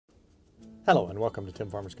Hello and welcome to Tim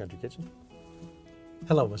Farmer's Country Kitchen.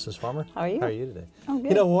 Hello, Mrs. Farmer. How are you? How are you today? I'm good.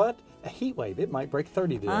 You know what? A heat wave, it might break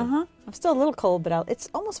 30 today. I'm still a little cold, but it's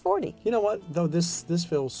almost 40. You know what? Though this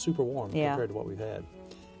feels super warm Yeah. compared to what we've had.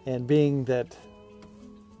 And being that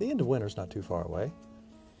the end of winter's not too far away,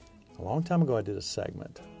 a long time ago I did a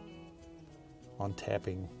segment on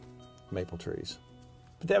tapping maple trees.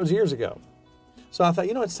 But that was years ago. So I thought,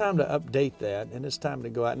 you know, it's time to update that, and it's time to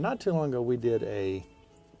go out. Not too long ago we did a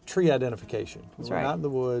tree identification. That's we went right. out in the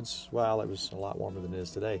woods. Well, it was a lot warmer than it is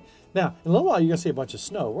today. Now, in a little while, you're going to see a bunch of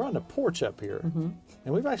snow. We're on the porch up here,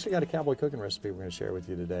 and we've actually got a cowboy cooking recipe we're going to share with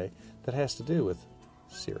you today that has to do with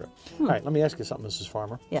syrup. All right, let me ask you something, Mrs.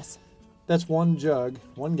 Farmer. Yes. That's 1 jug,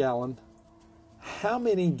 1 gallon. How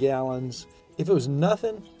many gallons, if it was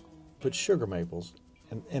nothing but sugar maples,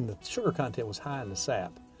 and the sugar content was high in the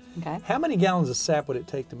sap, Okay. how many gallons of sap would it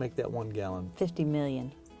take to make that 1 gallon? 50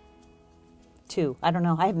 million. 2. I don't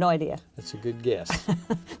know. I have no idea. That's a good guess.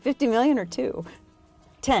 50 million or 2?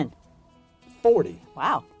 10. 40.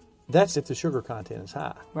 Wow. That's if the sugar content is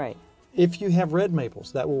high. Right. If you have red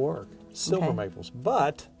maples, that will work. Silver Okay. maples.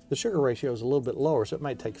 But the sugar ratio is a little bit lower, so it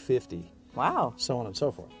might take 50, Wow. so on and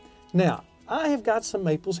so forth. Now, I have got some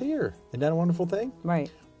maples here. Isn't that a wonderful thing?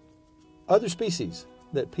 Right. Other species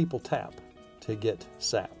that people tap to get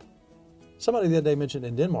sap. Somebody the other day mentioned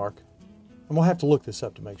in Denmark, and we'll have to look this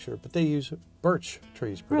up to make sure, but they use birch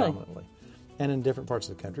trees Really? predominantly. And in different parts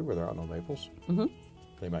of the country where there are no maples,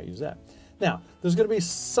 they might use that. Now, there's going to be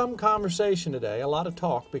some conversation today, a lot of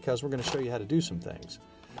talk, because we're going to show you how to do some things.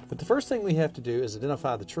 But the first thing we have to do is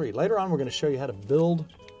identify the tree. Later on, we're going to show you how to build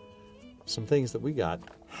some things that we got,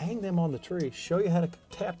 hang them on the tree, show you how to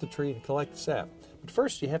tap the tree and collect the sap. But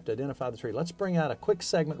first, you have to identify the tree. Let's bring out a quick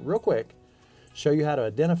segment real quick, show you how to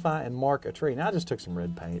identify and mark a tree. Now, I just took some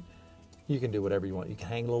red paint. You can do whatever you want. You can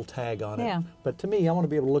hang a little tag on Yeah. it. But to me, I want to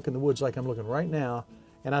be able to look in the woods like I'm looking right now,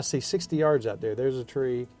 and I see 60 yards out there. There's a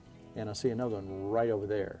tree, and I see another one right over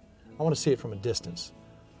there. I want to see it from a distance.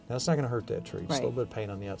 Now, it's not going to hurt that tree. Just a Right. little bit of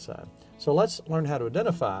paint on the outside. So let's learn how to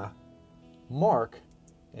identify, mark,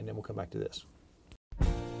 and then we'll come back to this.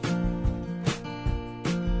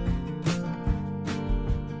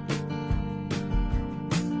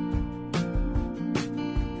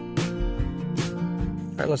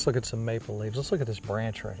 All right, let's look at some maple leaves. Let's look at this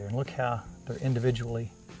branch right here, and look how they're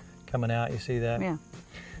individually coming out. You see that? Yeah.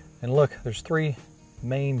 And look, there's 3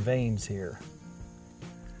 main veins here.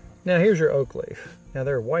 Now here's your oak leaf. Now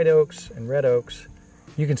there are white oaks and red oaks.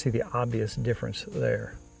 You can see the obvious difference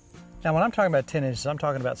there. Now when I'm talking about 10 inches, I'm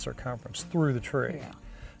talking about circumference through the tree. Yeah.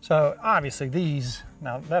 So obviously these,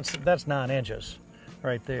 now that's 9 inches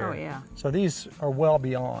right there. Oh, yeah. So these are well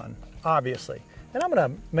beyond, obviously. And I'm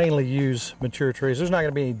going to mainly use mature trees. There's not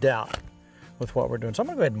going to be any doubt with what we're doing. So I'm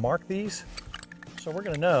going to go ahead and mark these. So we're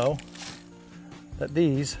going to know that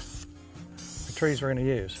these are the trees we're going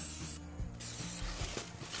to use.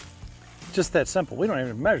 Just that simple. We don't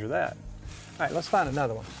even measure that. All right, let's find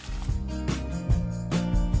another one.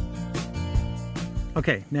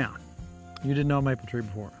 Okay, now, you didn't know a maple tree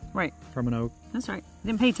before. Right. From an oak, That's right.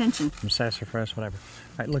 Didn't pay attention. from sassafras, whatever.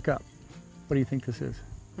 All right, look up. What do you think this is?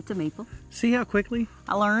 That's a maple. See how quickly?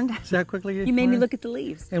 I learned. See how quickly You made me learn? look at the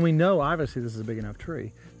leaves. And we know, obviously, this is a big enough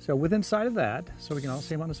tree. So within sight of that, so we can all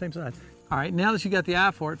see them on the same side. All right, now that you got the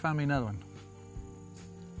eye for it, find me another one.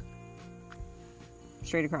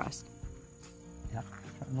 Straight across. Yep.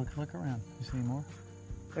 Look around. You see any more?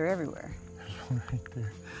 They're everywhere. There's one right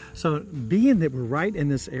there. So being that we're right in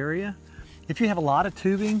this area, if you have a lot of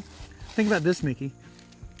tubing, think about this, Mickey.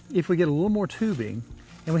 If we get a little more tubing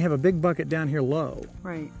and we have a big bucket down here low,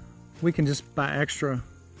 Right. we can just buy extra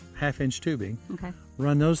 1/2-inch tubing, Okay.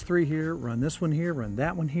 run those 3 here, run this one here, run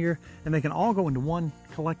that one here, and they can all go into one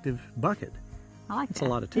collective bucket. I like It's that. a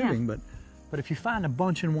lot of tubing, but if you find a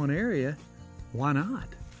bunch in one area, why not?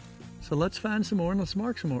 So let's find some more and let's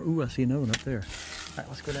mark some more. Ooh, I see another one up there. All right,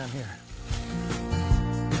 let's go down here.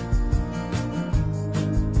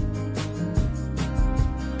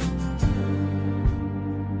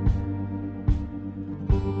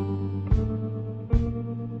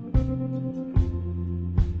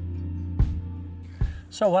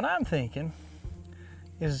 So what I'm thinking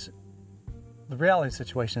is the reality of the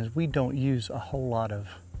situation is we don't use a whole lot of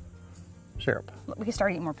syrup. We can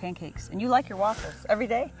start eating more pancakes. And you like your waffles every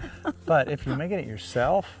day? But if you're making it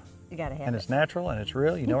yourself You gotta have and it. it's natural and it's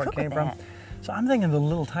real, you know where it cook came with from. that. So I'm thinking the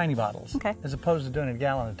little tiny bottles Okay. as opposed to doing it a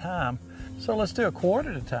gallon at a time. So let's do a quart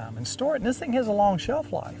at a time and store it. And this thing has a long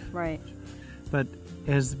shelf life. Right. But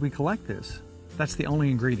as we collect this, that's the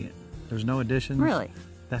only ingredient. There's no additions. Really?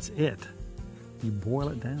 That's it. You boil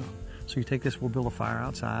it down. So you take this, we'll build a fire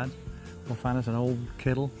outside. We'll find us an old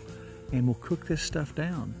kettle and we'll cook this stuff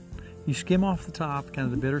down. You skim off the top, kind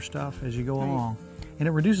of the bitter stuff as you go along, and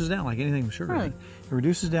it reduces down like anything with sugar in it. It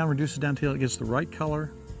reduces down until it gets the right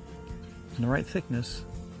color and the right thickness.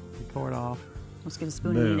 You pour it off. Let's get a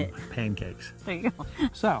spoon Boom, and eat it. pancakes. There you go.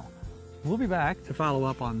 So, we'll be back to follow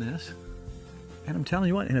up on this. And I'm telling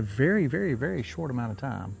you what, in a very, very, very short amount of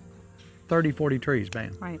time, 30, 40 trees,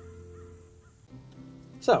 bam. Right.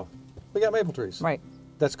 So, we got maple trees. Right.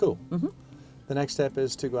 That's cool. The next step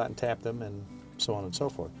is to go out and tap them and so on and so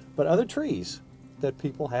forth. But other trees that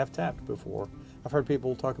people have tapped before, I've heard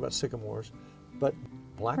people talk about sycamores, but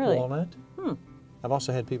black walnut. I've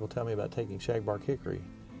also had people tell me about taking shagbark hickory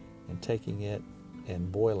and taking it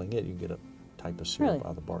and boiling it. You get a type of syrup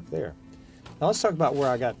out of the bark there. Now let's talk about where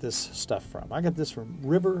I got this stuff from. I got this from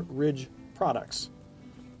River Ridge Products.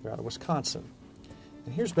 They're out of Wisconsin.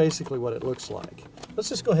 And here's basically what it looks like. Let's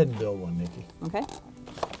just go ahead and build one, Nikki. Okay.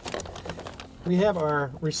 We have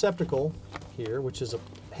our receptacle here, which is a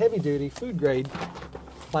heavy-duty food-grade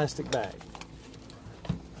plastic bag.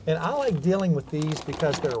 And I like dealing with these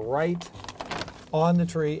because they're right on the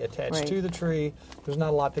tree, attached to the tree. There's not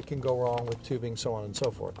a lot that can go wrong with tubing, so on and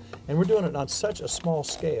so forth. And we're doing it on such a small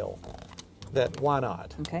scale that why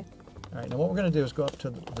not? Okay. All right, now what we're going to do is go up to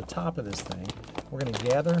the top of this thing. We're going to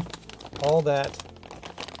gather all that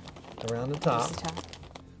around the top. That's the top.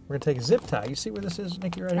 We're going to take a zip tie. You see where this is,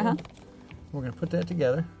 Nikki, right here? We're going to put that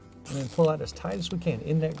together and then pull out as tight as we can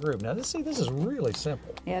in that groove. Now, this is really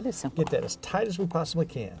simple. Yeah, it is simple. Get that as tight as we possibly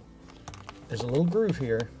can. There's a little groove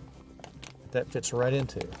here that fits right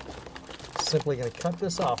into. Simply going to cut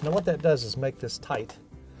this off. Now, what that does is make this tight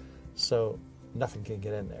so nothing can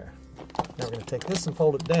get in there. Now, we're going to take this and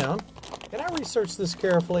fold it down. And I researched this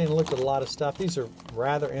carefully and looked at a lot of stuff. These are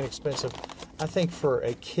rather inexpensive. I think for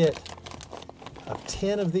a kit of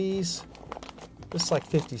 10 of these, it's like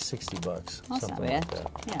 50, 60 bucks. That's something not bad.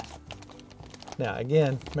 like that. Yeah. Now,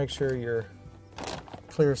 again, make sure your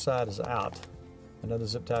clear side is out. Another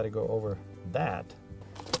zip tie to go over that.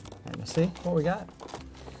 And you see what we got?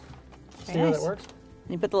 See how that works?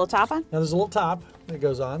 And you put the little top on? Now, there's a little top that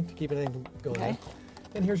goes on to keep anything from going in.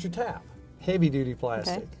 And here's your tap. Heavy-duty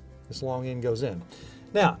plastic. This long end goes in.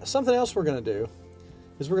 Now, something else we're going to do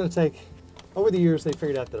is we're going to take, over the years, they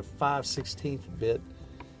figured out that a 5/16 bit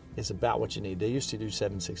is about what you need. They used to do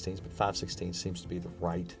 7/16, but 5/16 seems to be the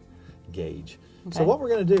right gauge. So what we're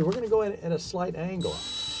going to do, we're going to go in at a slight angle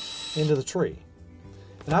into the tree.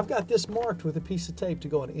 And I've got this marked with a piece of tape to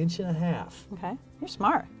go 1.5 inches. Okay, you're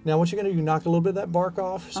smart. Now what you're going to do, you knock a little bit of that bark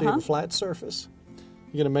off so you have a flat surface.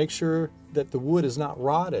 You're going to make sure that the wood is not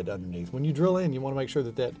rotted underneath. When you drill in, you want to make sure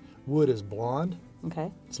that that wood is blonde.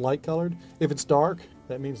 Okay. It's light colored. If it's dark,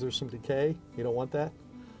 that means there's some decay. You don't want that.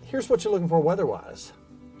 Here's what you're looking for weather-wise.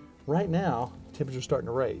 Right now, temperature's starting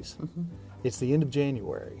to raise. It's the end of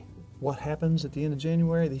January. What happens at the end of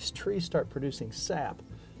January? These trees start producing sap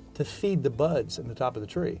to feed the buds in the top of the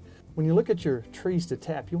tree. When you look at your trees to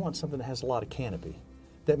tap, you want something that has a lot of canopy.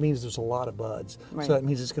 That means there's a lot of buds. So that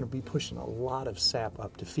means it's going to be pushing a lot of sap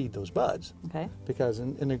up to feed those buds. Okay. Because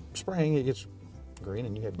in the spring, it gets green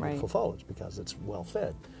and you have beautiful foliage because it's well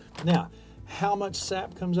fed. Now, how much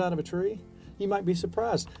sap comes out of a tree? You might be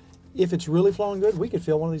surprised. If it's really flowing good, we could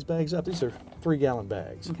fill one of these bags up. These are 3-gallon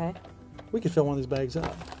bags. Okay. We could fill one of these bags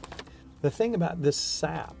up. The thing about this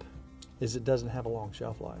sap is it doesn't have a long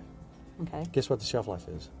shelf life. Okay. Guess what the shelf life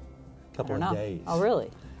is? A couple of days. Oh,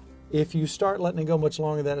 really? If you start letting it go much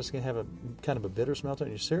longer than that, it's going to have a kind of a bitter smell to it,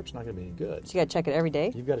 and your syrup's not going to be any good. So you got to check it every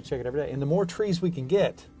day? You've got to check it every day. And the more trees we can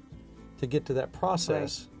get to that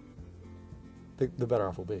process, the better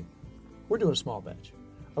off we'll be. We're doing a small batch.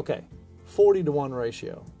 Okay, 40-to-1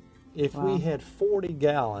 ratio. If we had 40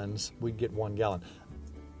 gallons, we'd get 1 gallon.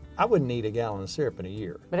 I wouldn't need a gallon of syrup in a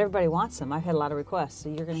year. But everybody wants them. I've had a lot of requests, so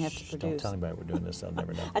you're going to have to produce. Don't tell anybody we're doing this. They'll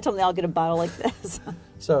never know. I told them they all get a bottle like this.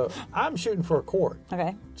 So I'm shooting for a quart.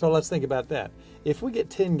 Okay. So let's think about that. If we get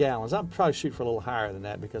 10 gallons, I'll probably shoot for a little higher than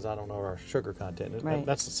that because I don't know our sugar content.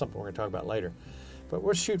 That's something we're going to talk about later. But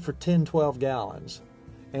we'll shoot for 10, 12 gallons.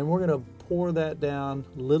 And we're going to pour that down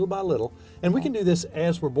little by little. And we can do this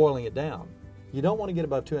as we're boiling it down. You don't want to get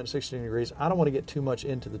above 216 degrees. I don't want to get too much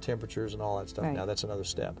into the temperatures and all that stuff. Now that's another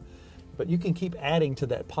step. But you can keep adding to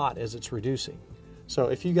that pot as it's reducing. So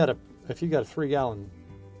if you got a 3-gallon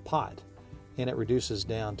pot and it reduces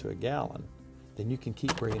down to 1 gallon, then you can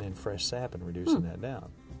keep bringing in fresh sap and reducing that down.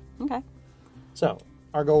 Okay. So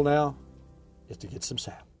our goal now is to get some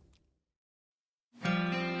sap.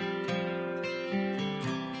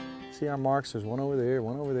 See our marks? There's one over there,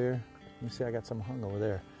 one over there. Let me see, I got some hung over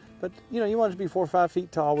there. But you want it to be 4 or 5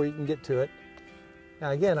 feet tall where you can get to it.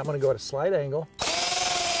 Now again, I'm going to go at a slight angle.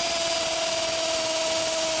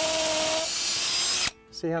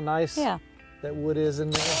 See how nice Yeah. that wood is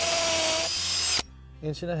in there? 1.5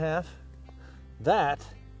 inches. That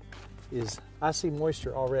is, I see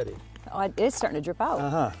moisture already. Oh, it's starting to drip out.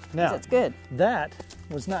 Now, That's good. that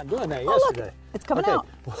was not doing that Oh, look, yesterday. it's coming out.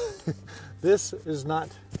 This is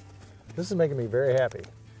making me very happy.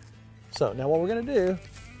 So now what we're going to do,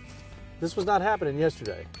 this was not happening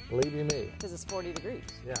yesterday, believe you me. Because it's 40 degrees.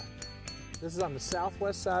 Yeah. This is on the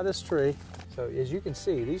southwest side of this tree. So as you can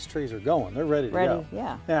see, these trees are going. They're ready to go.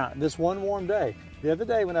 Yeah. Now, this one warm day, the other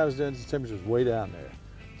day when I was doing this, the temperature was way down there.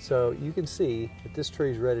 So you can see that this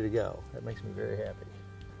tree is ready to go. That makes me very happy.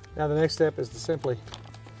 Now the next step is to simply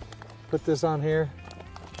put this on here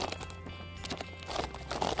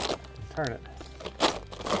and turn it.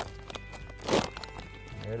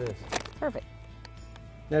 There it is. Perfect.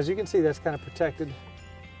 Now as you can see, that's kind of protected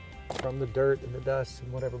from the dirt and the dust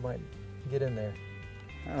and whatever might get in there.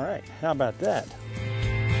 All right, how about that?